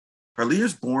Are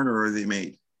leaders born or are they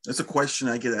made? That's a question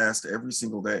I get asked every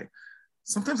single day.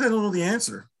 Sometimes I don't know the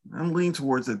answer. I'm leaning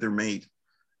towards that they're made.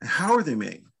 And how are they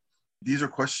made? These are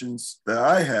questions that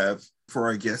I have for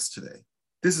our guests today.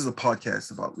 This is a podcast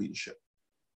about leadership.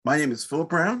 My name is Philip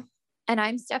Brown. And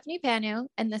I'm Stephanie Panu,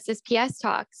 and this is PS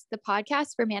Talks, the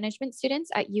podcast for management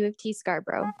students at U of T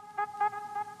Scarborough.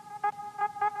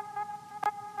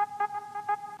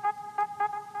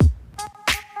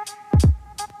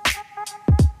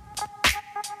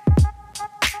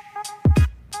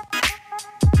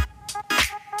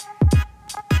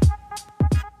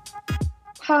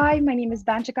 Hi, my name is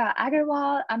Banchika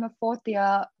Agarwal. I'm a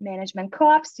fourth-year management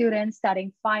co-op student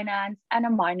studying finance and a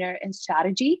minor in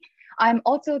strategy. I'm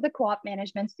also the Co-op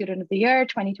Management Student of the Year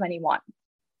 2021.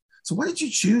 So why did you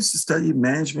choose to study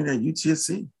management at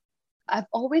UTSC? I've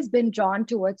always been drawn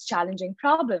towards challenging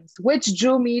problems, which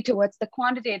drew me towards the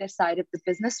quantitative side of the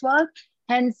business world,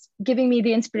 hence giving me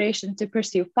the inspiration to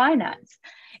pursue finance.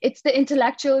 It's the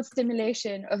intellectual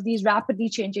stimulation of these rapidly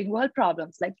changing world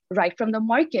problems, like right from the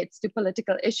markets to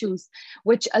political issues,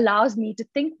 which allows me to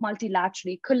think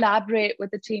multilaterally, collaborate with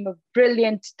a team of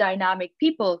brilliant, dynamic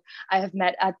people I have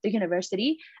met at the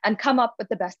university, and come up with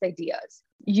the best ideas.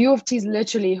 U of T is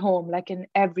literally home, like in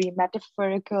every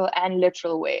metaphorical and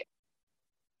literal way.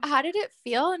 How did it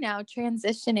feel now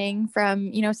transitioning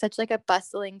from, such like a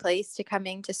bustling place to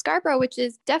coming to Scarborough, which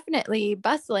is definitely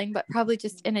bustling, but probably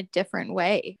just in a different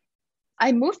way?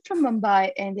 I moved from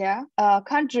Mumbai, India, a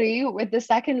country with the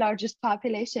second largest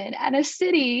population and a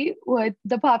city with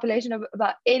the population of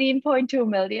about 18.2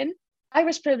 million. I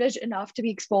was privileged enough to be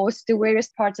exposed to various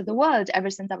parts of the world ever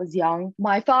since I was young.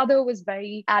 My father was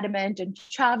very adamant in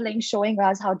traveling, showing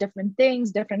us how different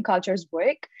things, different cultures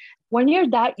work. When you're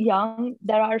that young,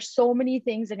 there are so many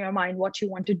things in your mind, what you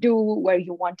want to do, where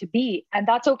you want to be. And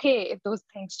that's okay if those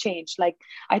things change. Like,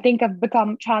 I think I've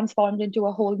become transformed into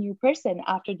a whole new person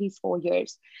after these 4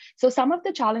 years. So some of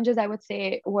the challenges I would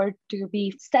say were to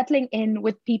be settling in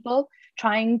with people,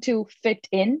 trying to fit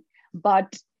in,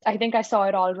 but I think I saw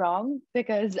it all wrong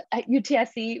because at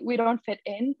UTSC, we don't fit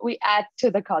in, we add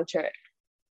to the culture.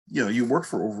 You worked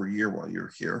for over a year while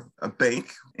you're here, a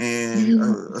bank and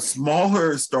a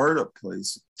smaller startup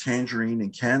place, Tangerine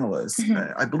and Canalys.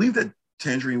 I believe that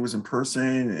Tangerine was in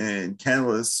person and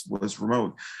Canalys was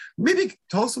remote. Maybe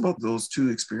tell us about those two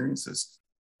experiences.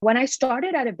 When I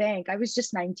started at a bank, I was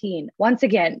just 19. Once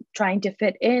again, trying to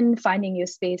fit in, finding your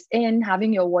space in,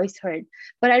 having your voice heard.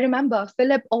 But I remember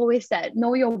Philip always said,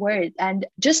 know your worth and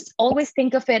just always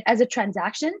think of it as a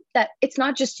transaction, that it's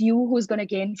not just you who's going to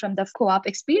gain from the co-op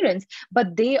experience,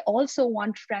 but they also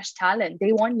want fresh talent.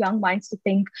 They want young minds to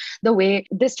think the way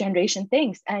this generation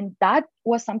thinks. And that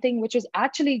was something which was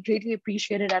actually greatly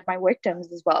appreciated at my work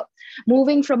terms as well.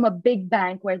 Moving from a big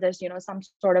bank where there's, some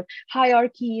sort of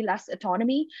hierarchy, less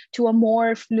autonomy, to a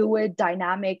more fluid,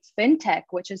 dynamic fintech,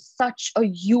 which is such a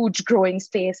huge growing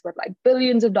space with like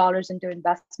billions of dollars into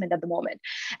investment at the moment.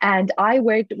 And I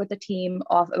worked with a team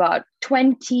of about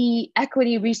 20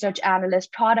 equity research analysts,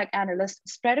 product analysts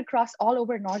spread across all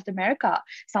over North America.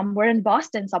 Some were in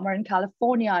Boston, some were in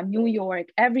California, New York,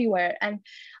 everywhere. And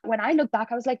when I look back,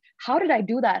 I was like, how did I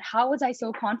do that? How was I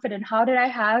so confident? How did I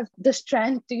have the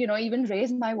strength to, even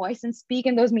raise my voice and speak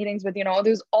in those meetings with,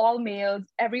 those all males,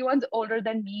 everyone's older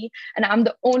than me, and I'm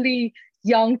the only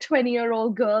young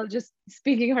 20-year-old girl just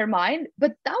speaking her mind.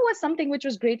 But that was something which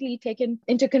was greatly taken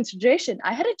into consideration.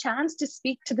 I had a chance to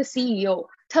speak to the CEO.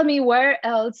 Tell me, where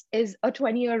else is a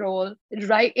 20-year-old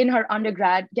right in her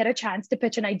undergrad get a chance to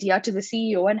pitch an idea to the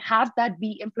CEO and have that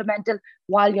be implemented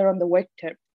while you're on the work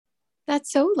term?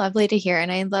 That's so lovely to hear.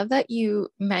 And I love that you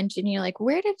mentioned,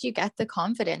 where did you get the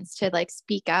confidence to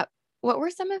speak up? What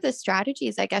were some of the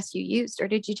strategies, I guess, you used, or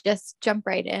did you just jump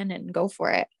right in and go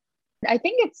for it? I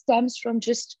think it stems from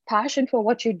just passion for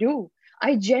what you do.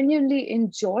 I genuinely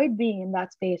enjoyed being in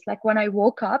that space. Like when I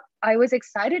woke up, I was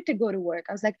excited to go to work.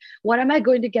 I was like, what am I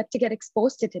going to get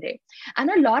exposed to today?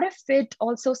 And a lot of it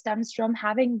also stems from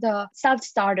having the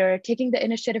self-starter, taking the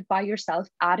initiative by yourself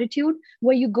attitude,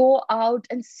 where you go out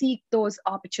and seek those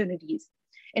opportunities.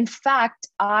 In fact,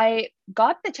 I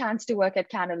got the chance to work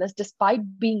at Canalys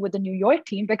despite being with the New York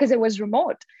team because it was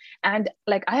remote. And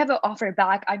I have an offer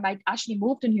back. I might actually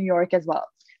move to New York as well.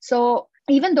 So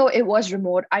even though it was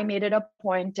remote, I made it a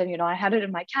point and, I had it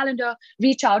in my calendar,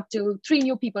 reach out to 3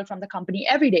 new people from the company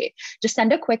every day, just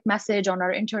send a quick message on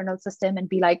our internal system and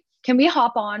be like, can we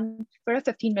hop on for a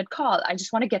 15-minute call? I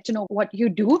just want to get to know what you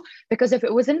do, because if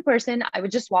it was in person, I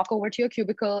would just walk over to your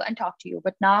cubicle and talk to you.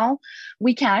 But now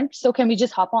we can't. So can we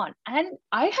just hop on? And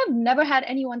I have never had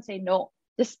anyone say no,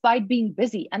 despite being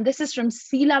busy. And this is from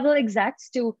C-level execs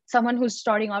to someone who's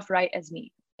starting off right as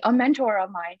me. A mentor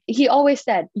of mine, he always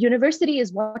said, university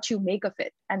is what you make of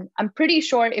it. And I'm pretty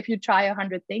sure if you try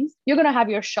 100 things, you're going to have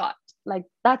your shot. Like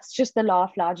that's just the law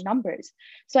of large numbers.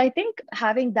 So I think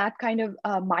having that kind of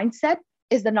mindset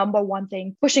is the number one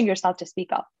thing, pushing yourself to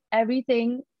speak up.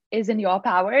 Everything is in your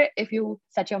power if you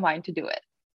set your mind to do it.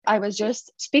 I was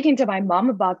just speaking to my mom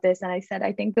about this, and I said,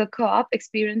 I think the co-op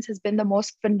experience has been the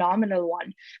most phenomenal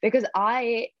one, because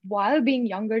I, while being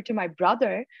younger to my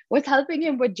brother, was helping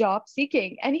him with job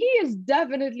seeking. And he is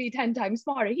definitely 10 times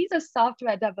smarter. He's a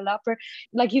software developer,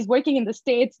 like he's working in the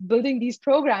States building these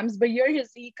programs, but here is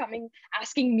he coming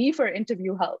asking me for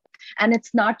interview help. And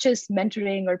it's not just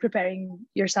mentoring or preparing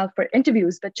yourself for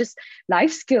interviews, but just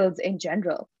life skills in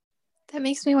general. That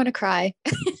makes me want to cry.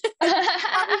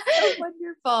 That is so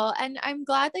wonderful. And I'm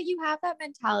glad that you have that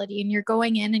mentality and you're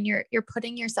going in and you're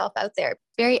putting yourself out there.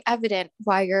 Very evident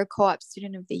why you're a co-op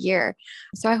student of the year.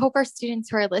 So I hope our students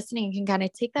who are listening can kind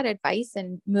of take that advice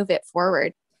and move it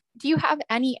forward. Do you have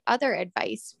any other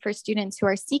advice for students who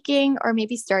are seeking or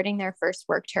maybe starting their first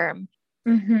work term?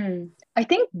 I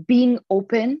think being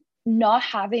open, not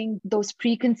having those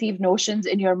preconceived notions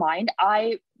in your mind.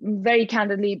 I very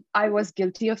candidly, I was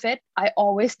guilty of it. I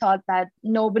always thought that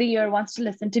nobody here wants to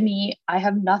listen to me. I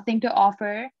have nothing to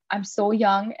offer. I'm so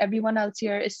young. Everyone else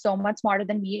here is so much smarter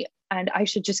than me, and I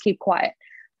should just keep quiet.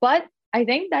 But I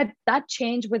think that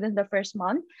changed within the first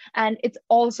month. And it's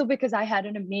also because I had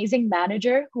an amazing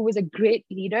manager who was a great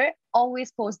leader,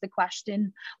 always posed the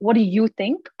question, what do you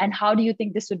think? And how do you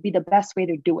think this would be the best way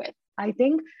to do it? I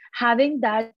think having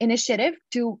that initiative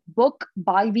to book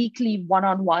bi-weekly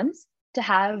one-on-ones, to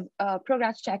have a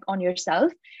progress check on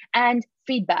yourself and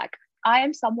feedback. I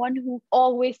am someone who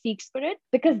always seeks for it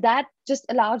because that just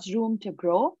allows room to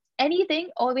grow. Anything,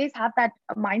 always have that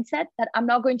mindset that I'm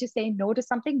not going to say no to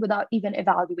something without even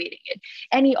evaluating it.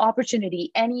 Any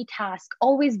opportunity, any task,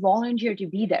 always volunteer to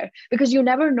be there, because you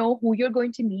never know who you're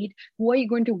going to meet, who are you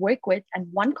going to work with, and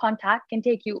one contact can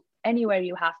take you anywhere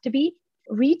you have to be.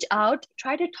 Reach out,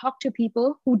 try to talk to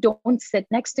people who don't sit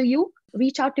next to you.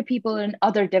 Reach out to people in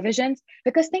other divisions,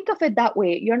 because think of it that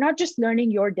way. You're not just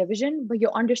learning your division, but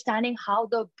you're understanding how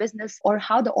the business or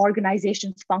how the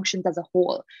organization functions as a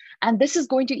whole. And this is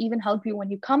going to even help you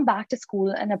when you come back to school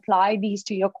and apply these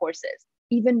to your courses.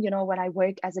 Even, when I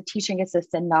work as a teaching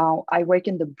assistant now, I work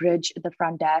in the bridge, the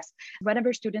front desk.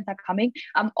 Whenever students are coming,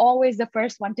 I'm always the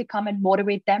first one to come and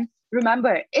motivate them.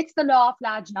 Remember, it's the law of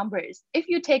large numbers. If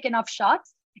you take enough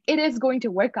shots, it is going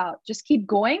to work out. Just keep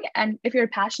going. And if you're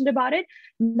passionate about it,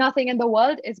 nothing in the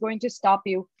world is going to stop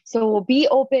you. So be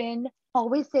open,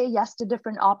 always say yes to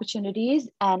different opportunities,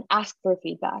 and ask for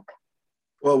feedback.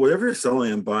 Well, whatever you're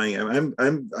selling, I'm buying.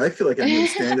 I feel like I'm going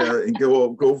to stand out and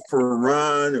go for a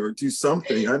run or do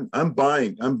something. I'm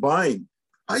buying.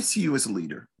 I see you as a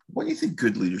leader. What do you think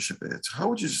good leadership is? How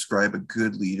would you describe a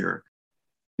good leader?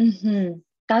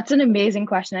 That's an amazing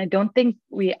question. I don't think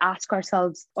we ask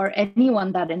ourselves or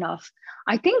anyone that enough.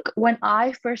 I think when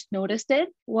I first noticed it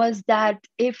was that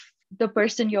if the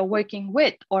person you're working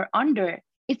with or under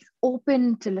is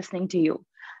open to listening to you,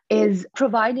 is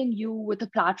providing you with a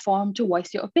platform to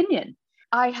voice your opinion.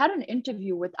 I had an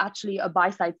interview with actually a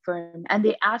buy-side firm, and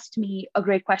they asked me a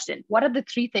great question. What are the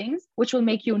 3 things which will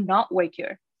make you not work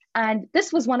here? And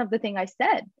this was one of the things I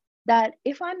said, that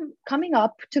if I'm coming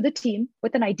up to the team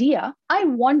with an idea, I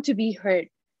want to be heard.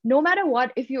 No matter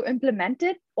what, if you implement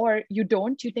it or you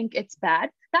don't, you think it's bad,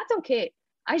 that's okay.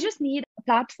 I just need a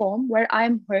platform where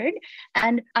I'm heard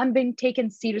and I'm being taken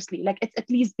seriously, like it's at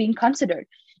least being considered.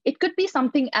 It could be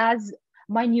something as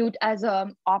minute as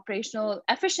an operational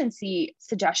efficiency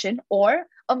suggestion or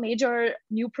a major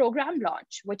new program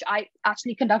launch, which I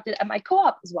actually conducted at my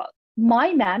co-op as well.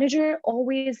 My manager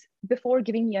always, before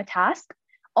giving me a task,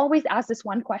 always asks this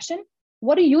one question: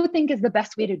 what do you think is the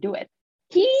best way to do it?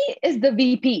 He is the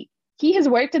VP. He has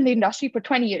worked in the industry for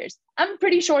 20 years. I'm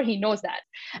pretty sure he knows that.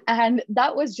 And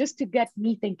that was just to get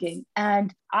me thinking.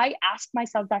 And I ask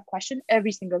myself that question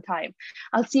every single time.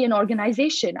 I'll see an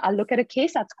organization. I'll look at a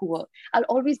case at school. I'll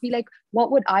always be like,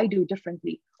 what would I do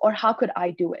differently? Or how could I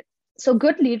do it? So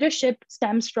good leadership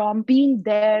stems from being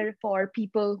there for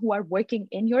people who are working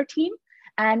in your team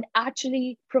and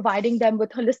actually providing them with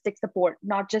holistic support,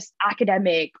 not just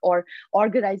academic or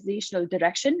organizational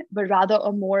direction, but rather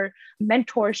a more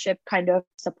mentorship kind of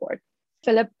support.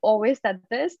 Philip always said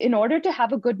this: in order to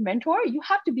have a good mentor, you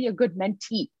have to be a good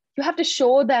mentee. You have to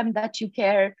show them that you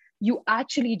care. You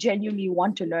actually genuinely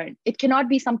want to learn. It cannot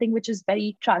be something which is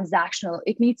very transactional.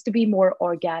 It needs to be more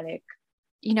organic.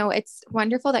 It's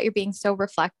wonderful that you're being so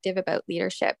reflective about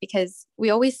leadership, because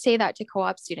we always say that to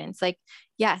co-op students, like,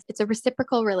 yes, it's a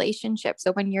reciprocal relationship.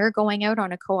 So when you're going out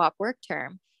on a co-op work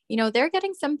term, they're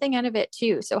getting something out of it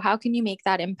too. So how can you make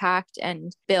that impact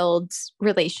and build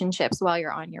relationships while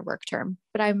you're on your work term?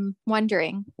 But I'm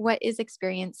wondering, what is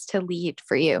Experience to Lead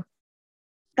for you?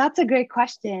 That's a great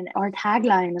question, or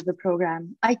tagline of the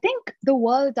program. I think the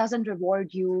world doesn't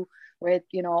reward you with,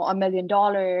 $1 million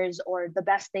or the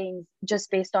best things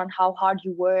just based on how hard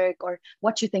you work or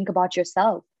what you think about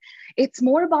yourself. It's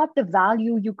more about the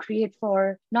value you create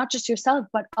for not just yourself,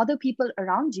 but other people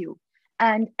around you.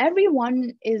 And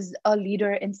everyone is a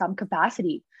leader in some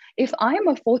capacity. If I'm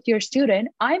a fourth year student,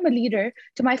 I'm a leader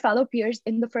to my fellow peers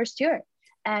in the first year.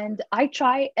 And I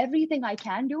try everything I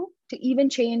can do to even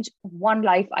change one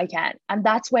life I can. And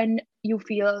that's when you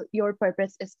feel your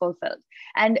purpose is fulfilled.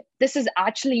 And this is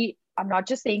actually, I'm not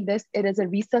just saying this, it is a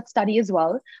research study as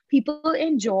well. People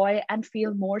enjoy and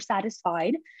feel more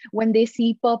satisfied when they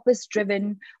see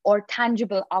purpose-driven or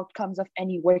tangible outcomes of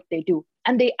any work they do.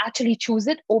 And they actually choose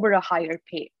it over a higher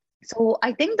pay. So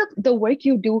I think that the work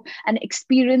you do and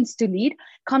Experience to Lead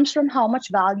comes from how much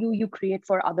value you create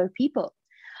for other people.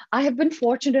 I have been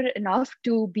fortunate enough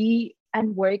to be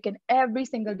and work in every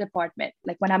single department.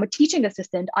 Like when I'm a teaching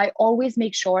assistant, I always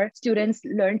make sure students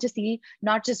learn to see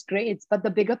not just grades, but the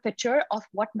bigger picture of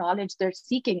what knowledge they're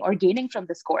seeking or gaining from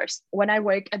this course. When I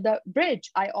work at the Bridge,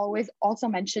 I always also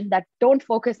mention that don't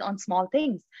focus on small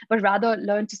things, but rather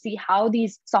learn to see how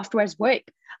these softwares work.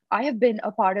 I have been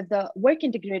a part of the work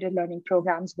integrated learning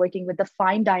programs, working with the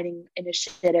Fine Dining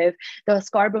Initiative, the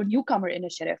Scarborough Newcomer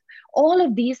Initiative. All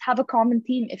of these have a common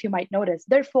theme, if you might notice.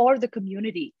 They're for the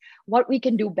community, what we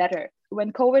can do better.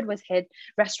 When COVID was hit,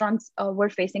 restaurants were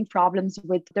facing problems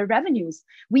with their revenues.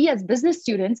 We as business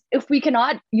students, if we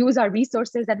cannot use our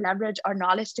resources and leverage our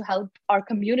knowledge to help our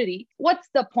community, what's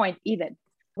the point even?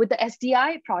 With the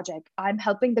SDI project, I'm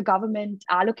helping the government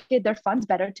allocate their funds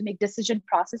better to make decision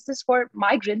processes for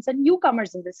migrants and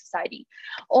newcomers in the society.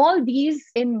 All these,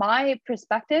 in my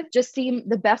perspective, just seem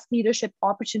the best leadership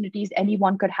opportunities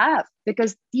anyone could have,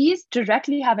 because these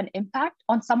directly have an impact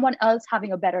on someone else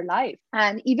having a better life.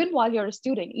 And even while you're a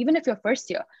student, even if you're first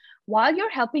year, while you're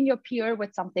helping your peer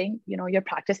with something, you're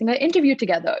practicing an interview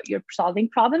together, you're solving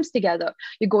problems together,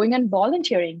 you're going and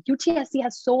volunteering. UTSC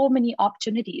has so many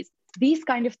opportunities. These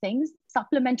kind of things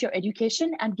supplement your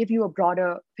education and give you a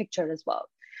broader picture as well.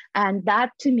 And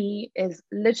that to me is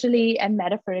literally and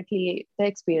metaphorically the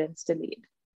Experience to Lead.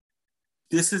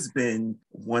 This has been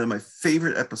one of my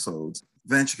favorite episodes.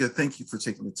 Vanshika, thank you for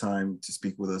taking the time to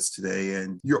speak with us today.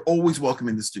 And you're always welcome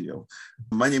in the studio.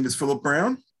 My name is Philip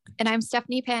Brown. And I'm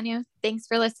Stephanie Panu. Thanks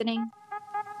for listening.